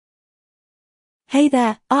Hey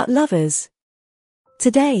there, art lovers!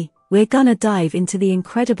 Today, we're gonna dive into the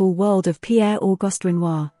incredible world of Pierre Auguste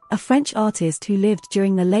Renoir, a French artist who lived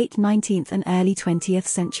during the late 19th and early 20th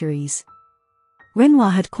centuries. Renoir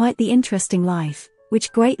had quite the interesting life,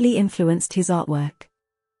 which greatly influenced his artwork.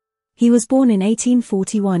 He was born in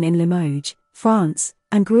 1841 in Limoges, France,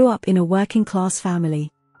 and grew up in a working-class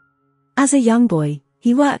family. As a young boy,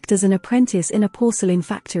 he worked as an apprentice in a porcelain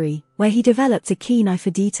factory, where he developed a keen eye for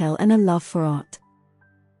detail and a love for art.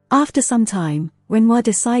 After some time, Renoir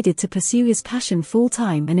decided to pursue his passion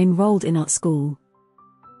full-time and enrolled in art school.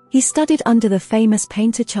 He studied under the famous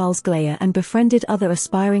painter Charles Glayer and befriended other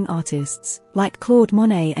aspiring artists, like Claude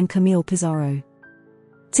Monet and Camille Pissarro.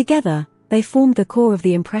 Together, they formed the core of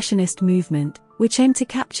the Impressionist movement, which aimed to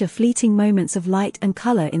capture fleeting moments of light and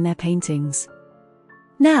color in their paintings.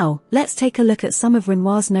 Now, let's take a look at some of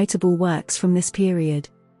Renoir's notable works from this period.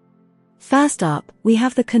 First up, we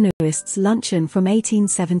have the Canoeist'S Luncheon from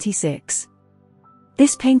 1876.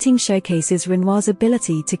 This painting showcases Renoir's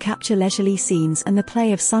ability to capture leisurely scenes and the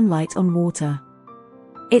play of sunlight on water.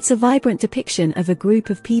 It's a vibrant depiction of a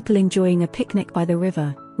group of people enjoying a picnic by the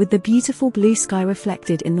river, with the beautiful blue sky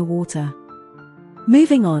reflected in the water.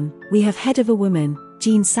 Moving on, we have Head of a Woman,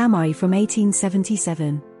 Jeanne Samary from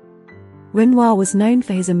 1877. Renoir was known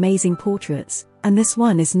for his amazing portraits, and this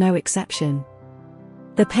one is no exception.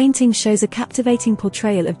 The painting shows a captivating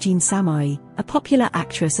portrayal of Jeanne Samary, a popular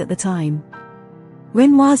actress at the time.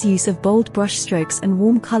 Renoir's use of bold brushstrokes and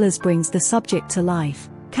warm colors brings the subject to life,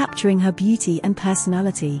 capturing her beauty and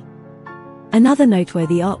personality. Another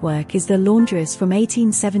noteworthy artwork is the Laundress from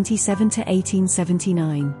 1877 to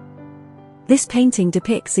 1879. This painting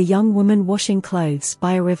depicts a young woman washing clothes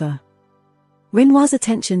by a river. Renoir's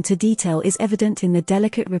attention to detail is evident in the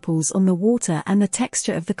delicate ripples on the water and the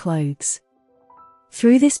texture of the clothes.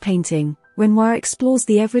 Through this painting, Renoir explores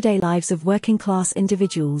the everyday lives of working-class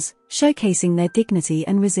individuals, showcasing their dignity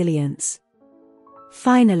and resilience.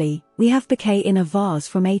 Finally, we have Bouquet in a Vase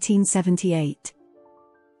from 1878.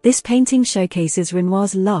 This painting showcases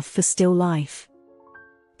Renoir's love for still life.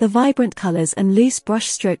 The vibrant colors and loose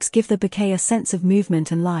brushstrokes give the bouquet a sense of movement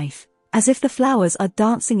and life, as if the flowers are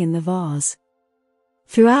dancing in the vase.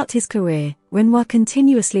 Throughout his career, Renoir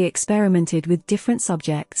continuously experimented with different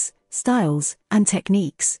subjects, styles, and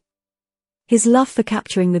techniques. His love for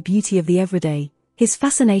capturing the beauty of the everyday, his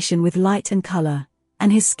fascination with light and color,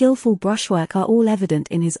 and his skillful brushwork are all evident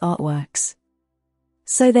in his artworks.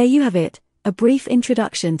 So there you have it, a brief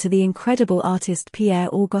introduction to the incredible artist Pierre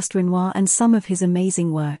Auguste Renoir and some of his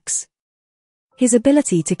amazing works. His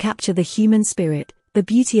ability to capture the human spirit, the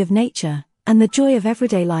beauty of nature, and the joy of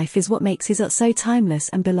everyday life is what makes his art so timeless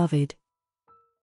and beloved.